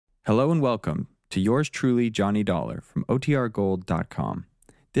Hello and welcome to yours truly, Johnny Dollar from OTRGold.com.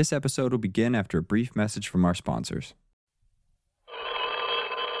 This episode will begin after a brief message from our sponsors.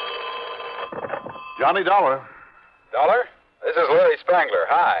 Johnny Dollar. Dollar? This is Larry Spangler.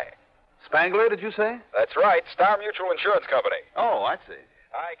 Hi. Spangler, did you say? That's right. Star Mutual Insurance Company. Oh, I see.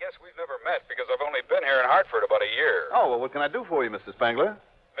 I guess we've never met because I've only been here in Hartford about a year. Oh, well, what can I do for you, Mr. Spangler?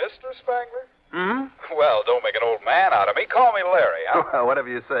 Mr. Spangler? Hmm? Well, don't make an old man out of me. Call me Larry, huh? Well,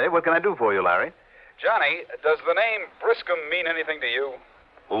 whatever you say. What can I do for you, Larry? Johnny, does the name Briscom mean anything to you?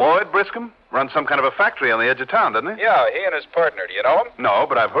 Lloyd Briscom? Runs some kind of a factory on the edge of town, doesn't he? Yeah, he and his partner. Do you know him? No,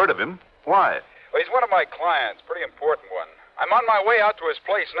 but I've heard of him. Why? Well, he's one of my clients. Pretty important one. I'm on my way out to his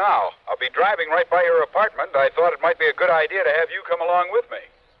place now. I'll be driving right by your apartment. I thought it might be a good idea to have you come along with me.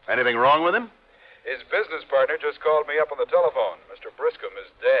 Anything wrong with him? His business partner just called me up on the telephone. Mr. Briscom is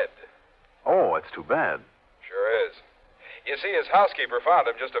dead. Oh, it's too bad. Sure is. You see, his housekeeper found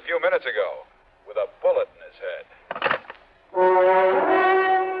him just a few minutes ago with a bullet in his head.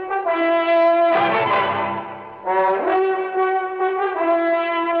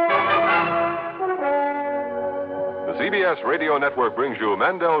 The CBS Radio Network brings you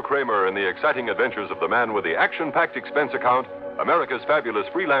Mandel Kramer in the exciting adventures of the man with the action-packed expense account, America's fabulous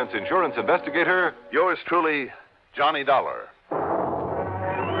freelance insurance investigator. Yours truly, Johnny Dollar.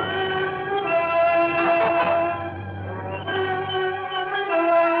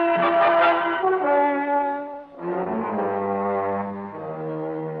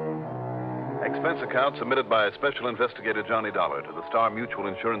 Expense account submitted by Special Investigator Johnny Dollar to the Star Mutual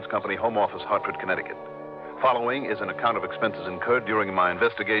Insurance Company, Home Office, Hartford, Connecticut. Following is an account of expenses incurred during my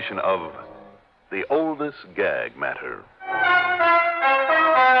investigation of the oldest gag matter.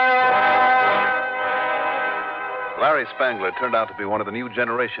 Larry Spangler turned out to be one of the new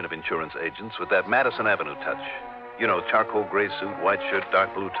generation of insurance agents with that Madison Avenue touch. You know, charcoal gray suit, white shirt,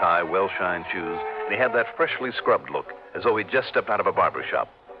 dark blue tie, well-shined shoes, and he had that freshly scrubbed look, as though he'd just stepped out of a barber shop.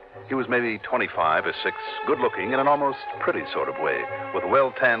 He was maybe 25 or 6, good-looking in an almost pretty sort of way, with a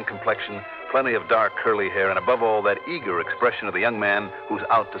well-tanned complexion, plenty of dark curly hair, and above all, that eager expression of the young man who's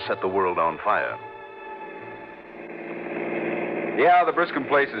out to set the world on fire. Yeah, the Briscom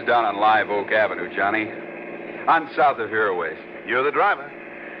place is down on Live Oak Avenue, Johnny. On south of here a ways. You're the driver.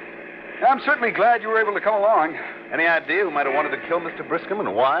 I'm certainly glad you were able to come along. Any idea who might have wanted to kill Mr. Briscom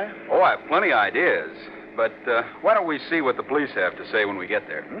and why? Oh, I have plenty of ideas. But why don't we see what the police have to say when we get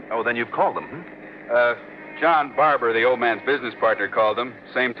there? Oh, then you've called them, John Barber, the old man's business partner, called them.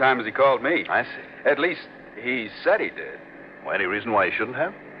 Same time as he called me. I see. At least he said he did. Well, any reason why he shouldn't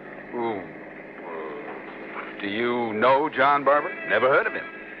have? Ooh. Do you know John Barber? Never heard of him.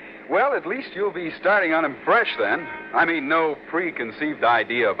 Well, at least you'll be starting on him fresh then. I mean, no preconceived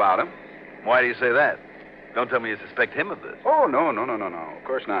idea about him. Why do you say that? Don't tell me you suspect him of this. Oh, no. Of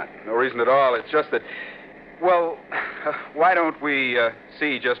course not. No reason at all. It's just that, well, why don't we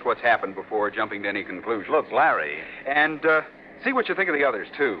see just what's happened before jumping to any conclusion? Look, Larry. And see what you think of the others,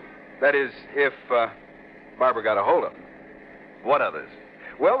 too. That is, if Barber got a hold of him. What others?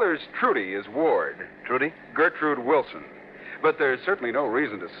 Well, there's Trudy, his ward. Trudy? Gertrude Wilson. But there's certainly no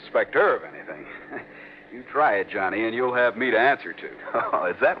reason to suspect her of anything. You try it, Johnny, and you'll have me to answer to. Oh,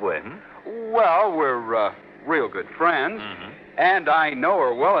 it's that way, Well, we're real good friends. Mm-hmm. And I know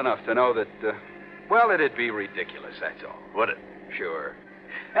her well enough to know that, well, it'd be ridiculous, that's all. Would it? Sure.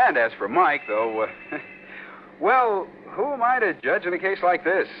 And as for Mike, though, well, who am I to judge in a case like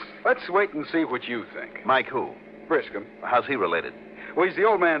this? Let's wait and see what you think. Mike who? Briscom. How's he related? Well, he's the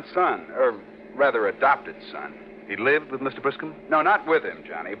old man's son, or rather adopted son. He lived with Mr. Briscom? No, not with him,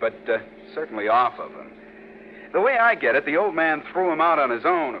 Johnny, but certainly off of him. The way I get it, the old man threw him out on his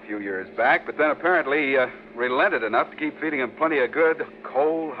own a few years back, but then apparently relented enough to keep feeding him plenty of good,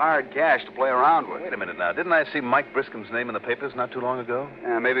 cold, hard cash to play around with. Wait a minute now. Didn't I see Mike Briscom's name in the papers not too long ago?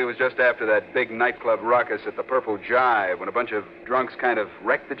 Maybe it was just after that big nightclub ruckus at the Purple Jive when a bunch of drunks kind of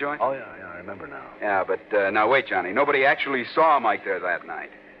wrecked the joint. Oh, yeah, I remember now. Yeah, but now wait, Johnny. Nobody actually saw Mike there that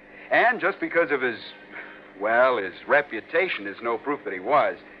night. And just because of his reputation is no proof that he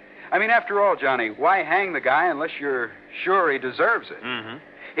was. I mean, after all, Johnny, why hang the guy unless you're sure he deserves it? Mm-hmm.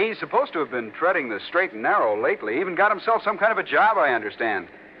 He's supposed to have been treading the straight and narrow lately. Even got himself some kind of a job, I understand.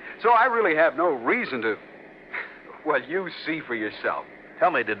 So I really have no reason to... Well, you see for yourself.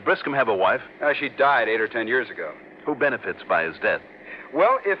 Tell me, did Briscom have a wife? She died 8 or 10 years ago. Who benefits by his death?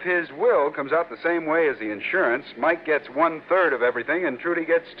 Well, if his will comes out the same way as the insurance, Mike gets 1/3 of everything and Trudy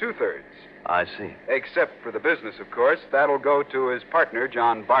gets 2/3. I see. Except for the business, of course. That'll go to his partner,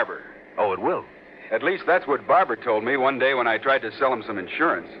 John Barber. Oh, it will? At least that's what Barber told me one day when I tried to sell him some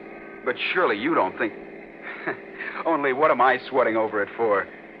insurance. But surely you don't think... Only what am I sweating over it for?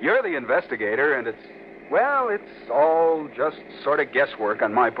 You're the investigator, and it's all just sort of guesswork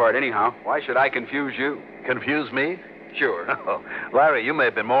on my part anyhow. Why should I confuse you? Confuse me? Sure. Oh, Larry, you may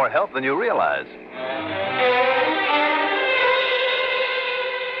have been more help than you realize.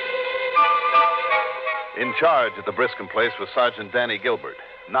 In charge at the Briscom place was Sergeant Danny Gilbert,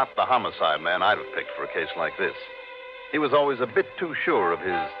 not the homicide man I'd have picked for a case like this. He was always a bit too sure of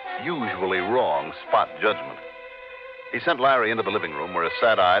his usually wrong spot judgment. He sent Larry into the living room where a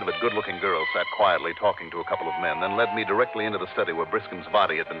sad-eyed but good-looking girl sat quietly talking to a couple of men, then led me directly into the study where Briscom's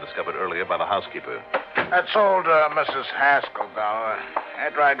body had been discovered earlier by the housekeeper. That's old Mrs. Haskell, Dollar.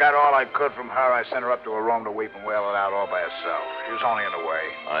 After I got all I could from her, I sent her up to her room to weep and wail it out all by herself. She was only in the way.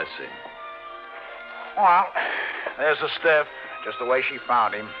 I see. Well, there's the stiff, just the way she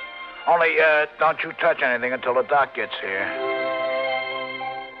found him. Only, don't you touch anything until the doc gets here.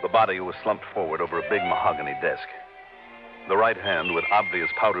 The body was slumped forward over a big mahogany desk. The right hand, with obvious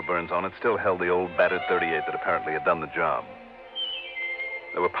powder burns on it, still held the old battered .38 that apparently had done the job.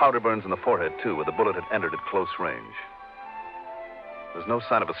 There were powder burns in the forehead, too, where the bullet had entered at close range. There's no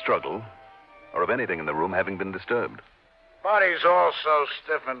sign of a struggle or of anything in the room having been disturbed. Body's all so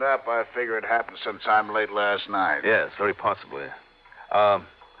stiffened up, I figure it happened sometime late last night. Yes, very possibly.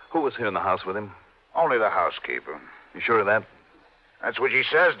 Who was here in the house with him? Only the housekeeper. You sure of that? That's what she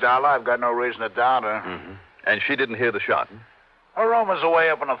says, Dollar. I've got no reason to doubt her. Mm-hmm. And she didn't hear the shot? Her room is away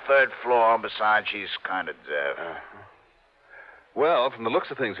up on the third floor. Besides, she's kind of deaf. Well, from the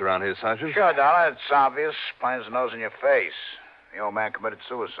looks of things around here, Sergeant... Sure, Dollar. It's obvious. Plain as the nose in your face. The old man committed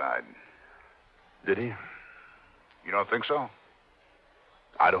suicide. Did he? You don't think so?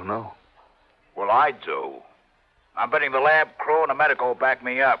 I don't know. Well, I do. I'm betting the lab crew and the medical will back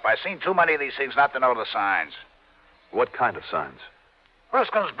me up. I've seen too many of these things not to know the signs. What kind of signs?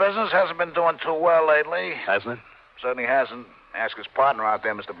 Briscom's business hasn't been doing too well lately. Hasn't it? Certainly hasn't. Ask his partner out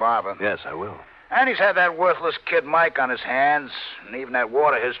there, Mr. Barber. Yes, I will. And he's had that worthless kid Mike on his hands. And even that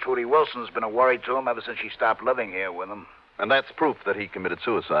ward of his, Trudy Wilson's been a worry to him ever since she stopped living here with him. And that's proof that he committed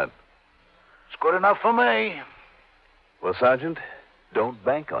suicide. It's good enough for me. Well, Sergeant, don't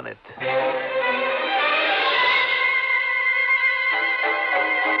bank on it.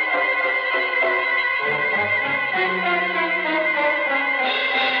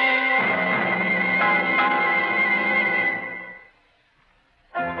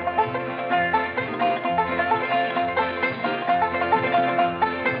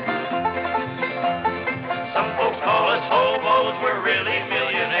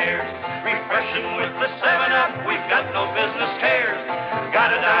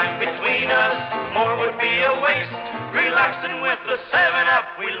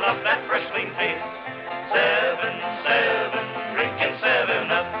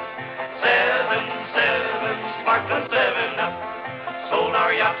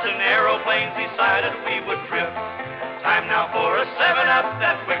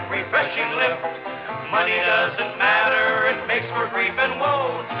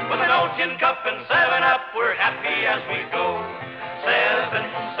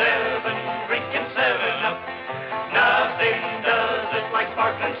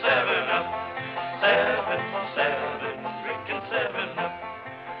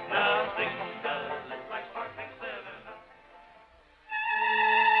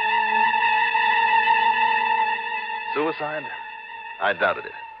 Suicide? I doubted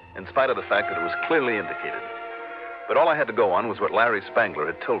it, in spite of the fact that it was clearly indicated. But all I had to go on was what Larry Spangler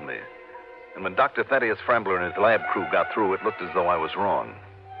had told me. And when Dr. Thaddeus Frambler and his lab crew got through, it looked as though I was wrong.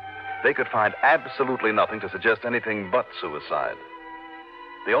 They could find absolutely nothing to suggest anything but suicide.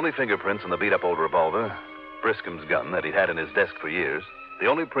 The only fingerprints on the beat-up old revolver, Briscom's gun that he'd had in his desk for years, the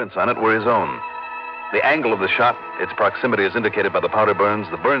only prints on it were his own. The angle of the shot, its proximity as indicated by the powder burns,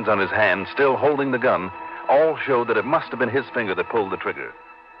 the burns on his hand, still holding the gun, all showed that it must have been his finger that pulled the trigger.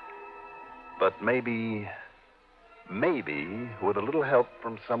 But maybe with a little help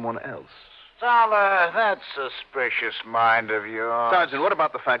from someone else. Dollar, that suspicious mind of yours. Sergeant, what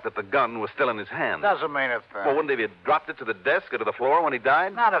about the fact that the gun was still in his hand? Doesn't mean a thing. Well, wouldn't he have dropped it to the desk or to the floor when he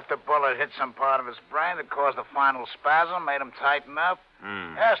died? Not if the bullet hit some part of his brain that caused a final spasm, made him tighten up.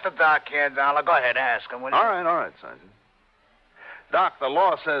 Ask the doc here, Dollar. Go ahead, ask him, will you? All right, Sergeant. Doc, the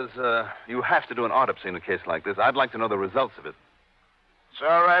law says you have to do an autopsy in a case like this. I'd like to know the results of it. It's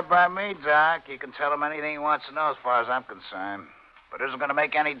all right by me, Doc. You can tell him anything he wants to know as far as I'm concerned. But it isn't going to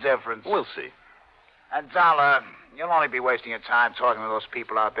make any difference. We'll see. And, Dollar, you'll only be wasting your time talking to those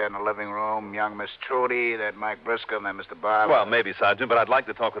people out there in the living room. Young Miss Trudy, that Mike Briscom, and Mr. Barber. Well, maybe, Sergeant, but I'd like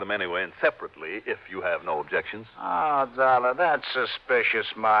to talk with them anyway and separately, if you have no objections. Oh, Dollar, that suspicious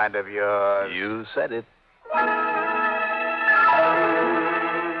mind of yours. You said it.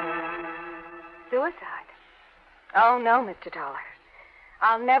 suicide. Oh, no, Mr. Dollar.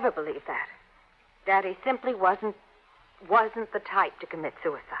 I'll never believe that. Daddy simply wasn't the type to commit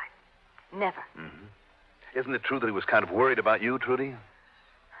suicide. Never. Mm-hmm. Isn't it true that he was kind of worried about you, Trudy?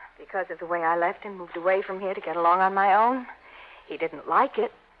 Because of the way I left him, moved away from here to get along on my own. He didn't like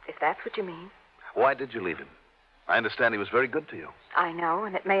it, if that's what you mean. Why did you leave him? I understand he was very good to you. I know,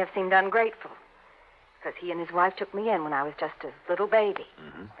 and it may have seemed ungrateful. Because he and his wife took me in when I was just a little baby.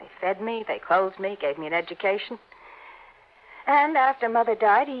 Mm-hmm. They fed me, they clothed me, gave me an education. And after Mother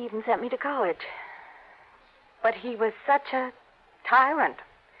died, he even sent me to college. But he was such a tyrant.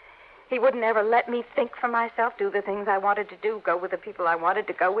 He wouldn't ever let me think for myself, do the things I wanted to do, go with the people I wanted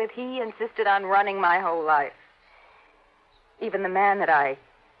to go with. He insisted on running my whole life. Even the man that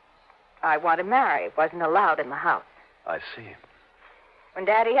I want to marry wasn't allowed in the house. I see. When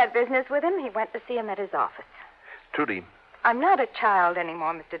Daddy had business with him, he went to see him at his office. Trudy. I'm not a child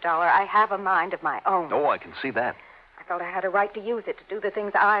anymore, Mr. Dollar. I have a mind of my own. Oh, I can see that. I felt I had a right to use it to do the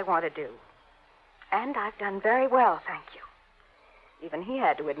things I want to do. And I've done very well, thank you. Even he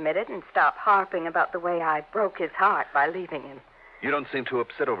had to admit it and stop harping about the way I broke his heart by leaving him. You don't seem too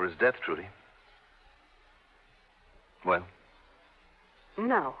upset over his death, Trudy. Well?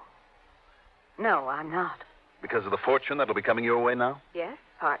 No. No, I'm not. Because of the fortune that'll be coming your way now? Yes,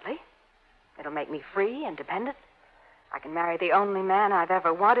 partly. It'll make me free, independent. I can marry the only man I've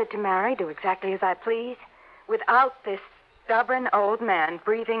ever wanted to marry, do exactly as I please, without this stubborn old man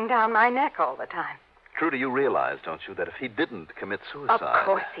breathing down my neck all the time. Trudy, you realize, don't you, that if he didn't commit suicide... Of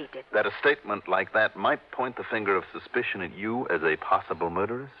course he didn't. That a statement like that might point the finger of suspicion at you as a possible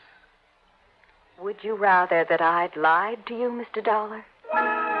murderess? Would you rather that I'd lied to you, Mr. Dollar?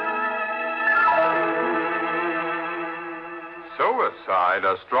 Suicide?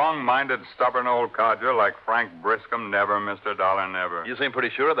 A strong-minded, stubborn old codger like Frank Briscom? Never, Mr. Dollar, never. You seem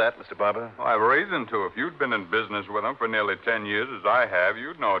pretty sure of that, Mr. Barber. Well, I've reason to. If you'd been in business with him for nearly 10 years, as I have,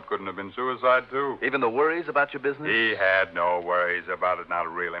 you'd know it couldn't have been suicide, too. Even the worries about your business? He had no worries about it,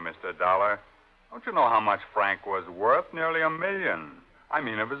 not really, Mr. Dollar. Don't you know how much Frank was worth? Nearly $1 million. I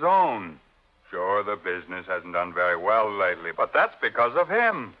mean, of his own. Sure, the business hasn't done very well lately, but that's because of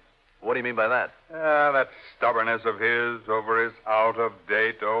him. What do you mean by that? That stubbornness of his over his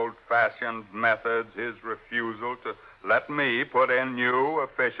out-of-date, old-fashioned methods, his refusal to let me put in new,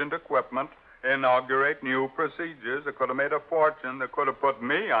 efficient equipment, inaugurate new procedures that could have made a fortune, that could have put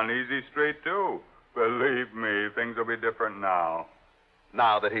me on easy street, too. Believe me, things will be different now.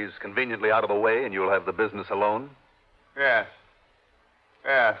 Now that he's conveniently out of the way and you'll have the business alone? Yes.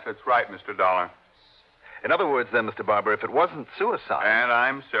 Yes, that's right, Mr. Dollar. In other words, then, Mr. Barber, if it wasn't suicide... And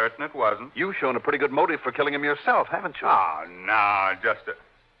I'm certain it wasn't. You've shown a pretty good motive for killing him yourself, haven't you? Oh, no, just a...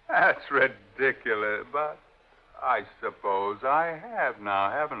 That's ridiculous, but I suppose I have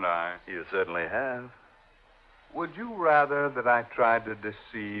now, haven't I? You certainly have. Would you rather that I tried to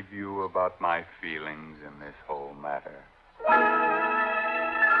deceive you about my feelings in this whole matter?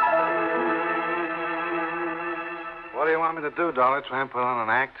 What do you want me to do, Dollar? Try and put on an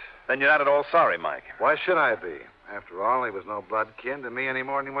act? Then you're not at all sorry, Mike. Why should I be? After all, he was no blood kin to me any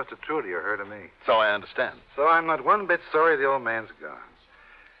more than he was to Trudy or her to me. So I understand. So I'm not one bit sorry the old man's gone.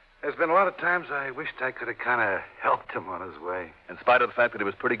 There's been a lot of times I wished I could have kind of helped him on his way. In spite of the fact that he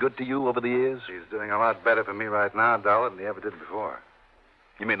was pretty good to you over the years? He's doing a lot better for me right now, Dollar, than he ever did before.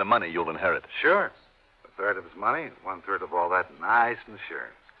 You mean the money you'll inherit? Sure. A third of his money, 1/3 of all that nice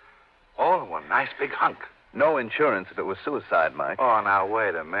insurance. All in one nice big hunk. No insurance if it was suicide, Mike. Oh, now,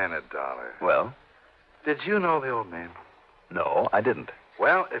 wait a minute, Dollar. Well? Did you know the old man? No, I didn't.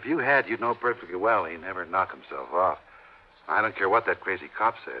 Well, if you had, you'd know perfectly well he never knocked himself off. I don't care what that crazy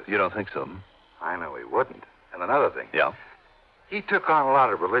cop says. You don't think so? I know he wouldn't. And another thing. Yeah? He took on a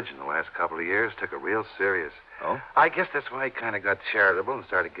lot of religion the last couple of years, took it real serious. Oh? I guess that's why he kind of got charitable and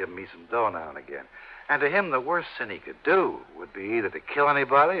started giving me some dough now and again. And to him, the worst sin he could do would be either to kill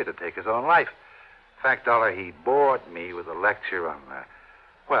anybody or to take his own life. In fact, Dollar, he bored me with a lecture on,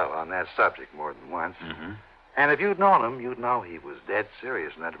 on that subject more than once. Mm-hmm. And if you'd known him, you'd know he was dead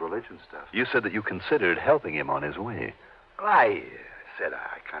serious in that religion stuff. You said that you considered helping him on his way. I said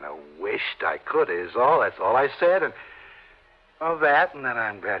I kind of wished I could, is all. That's all I said. And, well, that, and then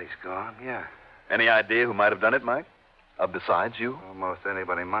I'm glad he's gone, yeah. Any idea who might have done it, Mike? Besides you? Almost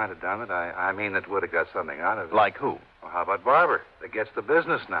anybody might have done it. I mean, that would have got something out of it. Like who? Well, how about Barber? That gets the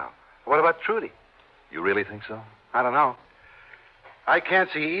business now. What about Trudy? You really think so? I don't know. I can't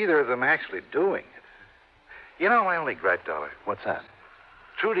see either of them actually doing it. You know, my only gripe, Dollar. What's that?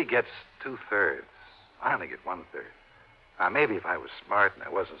 Trudy gets 2/3. I only get 1/3. Now, maybe if I was smart and I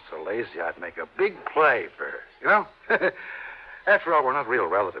wasn't so lazy, I'd make a big play for her. You know? After all, we're not real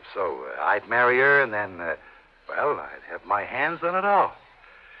relatives, so I'd marry her and then, well, I'd have my hands on it all.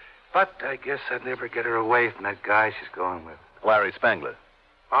 But I guess I'd never get her away from that guy she's going with. Larry Spangler.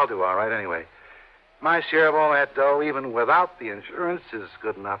 I'll do all right anyway. My share of all that dough, even without the insurance, is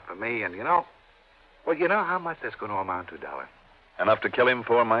good enough for me. And you know how much that's going to amount to, Dollar? Enough to kill him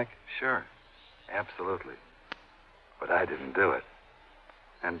for, Mike? Sure. Absolutely. But I didn't do it.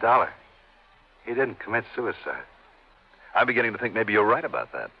 And Dollar, he didn't commit suicide. I'm beginning to think maybe you're right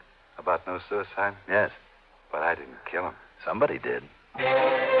about that. About no suicide? Yes. But I didn't kill him. Somebody did.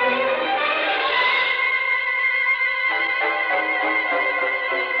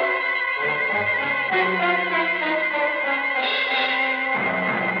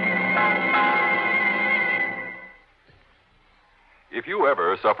 If you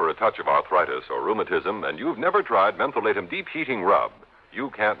ever suffer a touch of arthritis or rheumatism and you've never tried Mentholatum Deep Heating Rub, you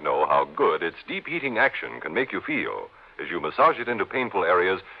can't know how good its deep heating action can make you feel. As you massage it into painful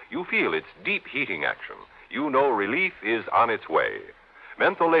areas, you feel its deep heating action. You know relief is on its way.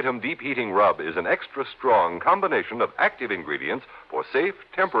 Mentholatum Deep Heating Rub is an extra strong combination of active ingredients for safe,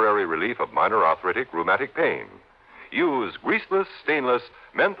 temporary relief of minor arthritic rheumatic pain. Use greaseless, stainless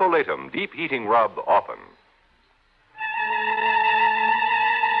Mentholatum Deep Heating Rub often.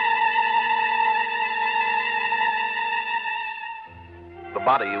 The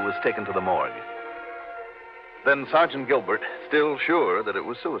body was taken to the morgue. Then Sergeant Gilbert, still sure that it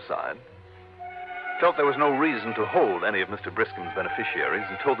was suicide, felt there was no reason to hold any of Mr. Briskin's beneficiaries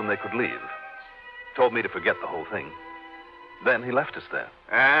and told them they could leave. Told me to forget the whole thing. Then he left us there.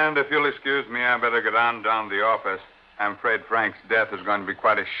 And if you'll excuse me, I better get on down to the office. I'm afraid Frank's death is going to be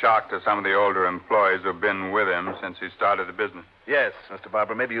quite a shock to some of the older employees who've been with him since he started the business. Yes, Mr.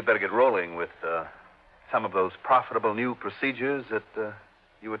 Barber, maybe you'd better get rolling with some of those profitable new procedures that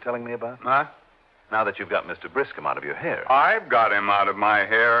you were telling me about. Huh? Now that you've got Mr. Briskham out of your hair. I've got him out of my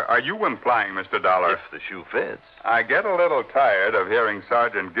hair. Are you implying, Mr. Dollar? If the shoe fits. I get a little tired of hearing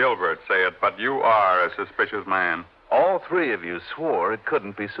Sergeant Gilbert say it, but you are a suspicious man. All three of you swore it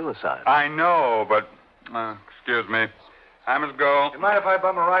couldn't be suicide. I know, but... excuse me. I must go. You mind if I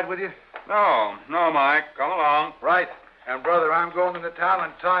bum a ride with you? No, Mike. Come along. Right. And, brother, I'm going into town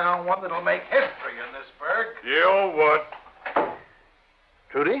and tie on one that'll make history in this burg. You would.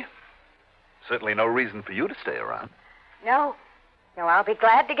 Trudy? Certainly no reason for you to stay around. No, I'll be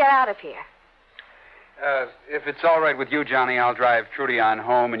glad to get out of here. If it's all right with you, Johnny, I'll drive Trudy on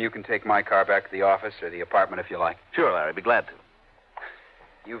home, and you can take my car back to the office or the apartment if you like. Sure, Larry. Be glad to.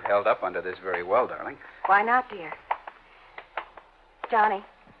 You've held up under this very well, darling. Why not, dear? Johnny.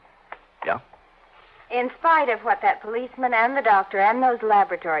 Yeah? In spite of what that policeman and the doctor and those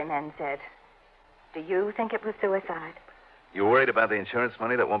laboratory men said, do you think it was suicide? You worried about the insurance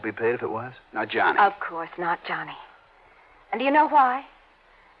money that won't be paid if it was? Now, Johnny. Of course not, Johnny. And do you know why?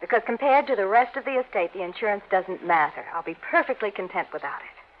 Because compared to the rest of the estate, the insurance doesn't matter. I'll be perfectly content without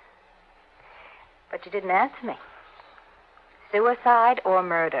it. But you didn't answer me. Suicide or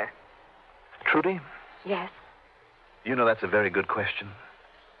murder? Trudy? Yes. You know that's a very good question.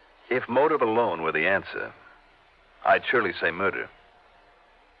 If motive alone were the answer, I'd surely say murder.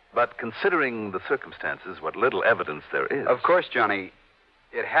 But considering the circumstances, what little evidence there is... Of course, Johnny,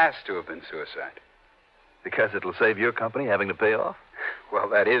 it has to have been suicide. Because it'll save your company having to pay off? Well,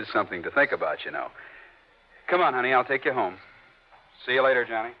 that is something to think about, you know. Come on, honey, I'll take you home. See you later,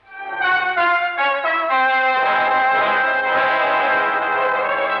 Johnny.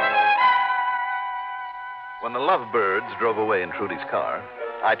 When the Lovebirds drove away in Trudy's car,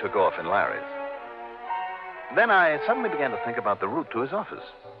 I took off in Larry's. Then I suddenly began to think about the route to his office.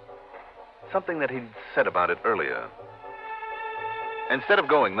 Something that he'd said about it earlier. Instead of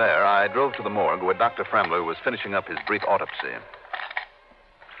going there, I drove to the morgue where Dr. Fremler was finishing up his brief autopsy.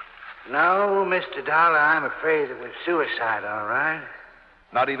 No, Mr. Dollar, I'm afraid it was suicide, all right.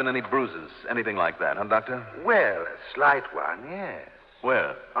 Not even any bruises, anything like that, huh, Doctor? Well, a slight one, yes.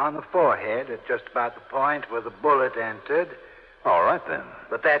 Where? On the forehead, at just about the point where the bullet entered. All right, then.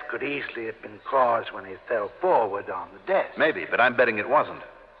 But that could easily have been caused when he fell forward on the desk. Maybe, but I'm betting it wasn't.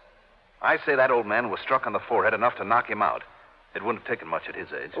 I say that old man was struck on the forehead enough to knock him out. It wouldn't have taken much at his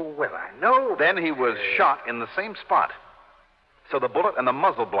age. Oh, well, I know. Then he was shot in the same spot. So the bullet and the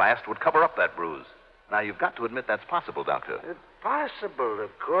muzzle blast would cover up that bruise. Now, you've got to admit that's possible, Doctor. Possible, of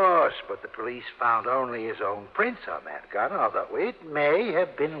course, but the police found only his own prints on that gun, although it may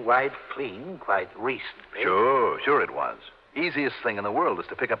have been wiped clean quite recently. Sure it was. Easiest thing in the world is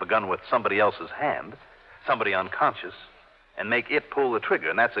to pick up a gun with somebody else's hand, somebody unconscious, and make it pull the trigger,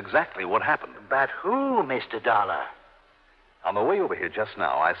 and that's exactly what happened. But who, Mr. Dollar? On the way over here just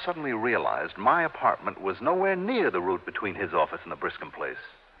now, I suddenly realized my apartment was nowhere near the route between his office and the Briscom place,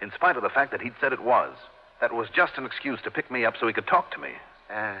 in spite of the fact that he'd said it was. That was just an excuse to pick me up so he could talk to me.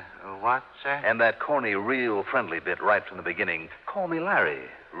 What, sir? And that corny, real friendly bit right from the beginning. Call me Larry.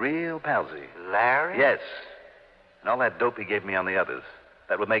 Real palsy. Larry? Yes. And all that dope he gave me on the others.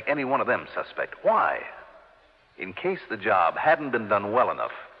 That would make any one of them suspect. Why? In case the job hadn't been done well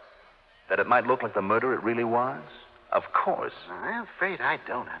enough, that it might look like the murder it really was? Of course. I'm afraid I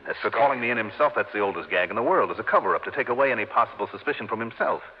don't understand. As for calling me in himself, that's the oldest gag in the world, as a cover-up to take away any possible suspicion from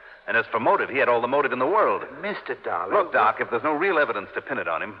himself. And as for motive, he had all the motive in the world. Mr. Dollar. Look, Doc, if there's no real evidence to pin it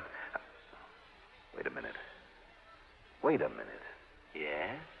on him... Wait a minute.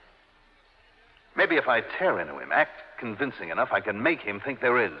 Yes? Maybe if I tear into him, act convincing enough, I can make him think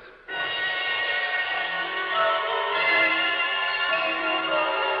there is.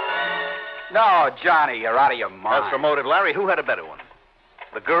 No, Johnny, you're out of your mind. As for motive, Larry, who had a better one?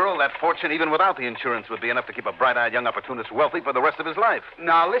 The girl, that fortune, even without the insurance, would be enough to keep a bright-eyed young opportunist wealthy for the rest of his life.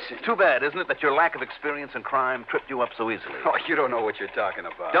 Now, listen. Too bad, isn't it, that your lack of experience in crime tripped you up so easily? Oh, you don't know what you're talking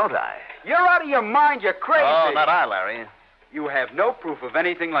about. Don't I? You're out of your mind. You're crazy. Oh, not I, Larry. You have no proof of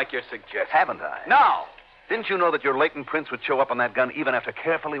anything like you're suggesting. Haven't I? No. Didn't you know that your latent prints would show up on that gun even after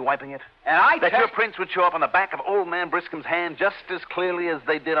carefully wiping it? And That your prints would show up on the back of old man Briscom's hand just as clearly as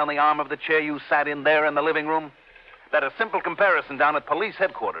they did on the arm of the chair you sat in there in the living room? That a simple comparison down at police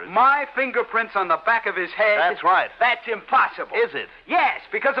headquarters. My fingerprints on the back of his head. That's right. That's impossible. Is it? Yes,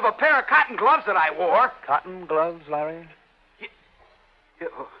 because of a pair of cotton gloves that I wore. Cotton gloves, Larry?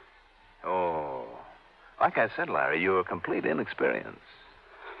 Oh. Like I said, Larry, you're a complete inexperience.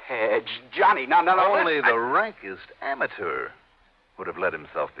 Johnny, no. Only the rankest amateur would have let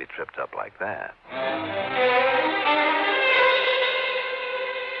himself be tripped up like that.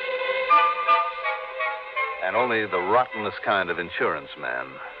 And only the rottenest kind of insurance man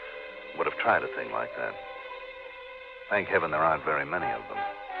would have tried a thing like that. Thank heaven there aren't very many of them.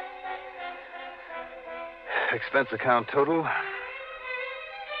 Expense account total?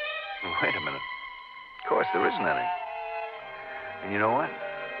 Wait a minute. Of course, there isn't any. And you know what?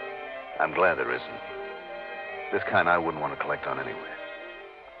 I'm glad there isn't. This kind I wouldn't want to collect on anyway.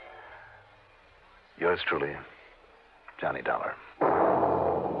 Yours truly, Johnny Dollar.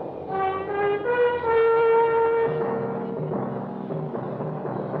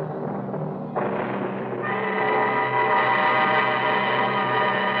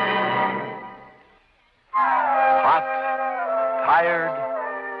 Hot, tired,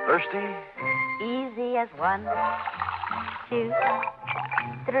 thirsty. Easy as 1, 2,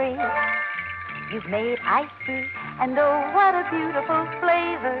 3. You've made iced tea, and oh, what a beautiful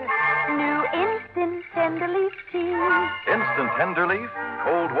flavor. New instant tender leaf tea. Instant tender leaf,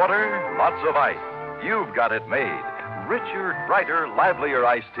 cold water, lots of ice. You've got it made. Richer, brighter, livelier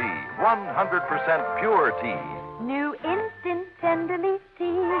iced tea. 100% pure tea. New instant tender leaf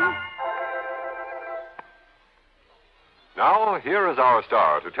tea. Now, here is our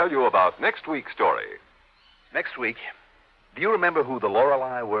star to tell you about next week's story. Next week, do you remember who the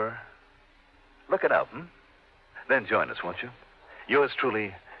Lorelei were? Look it up, Then join us, won't you? Yours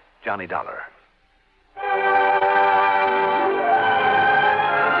truly, Johnny Dollar.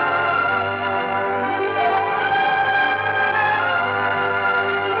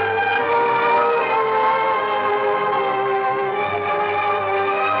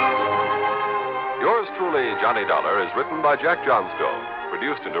 Yours truly, Johnny Dollar, is written by Jack Johnstone,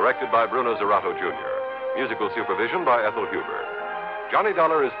 produced and directed by Bruno Zerato, Jr., musical supervision by Ethel Huber. Johnny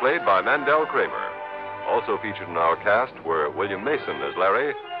Dollar is played by Mandel Kramer. Also featured in our cast were William Mason as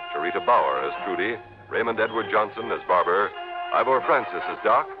Larry, Charita Bauer as Trudy, Raymond Edward Johnson as Barber, Ivor Francis as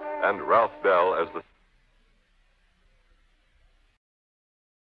Doc, and Ralph Bell as the...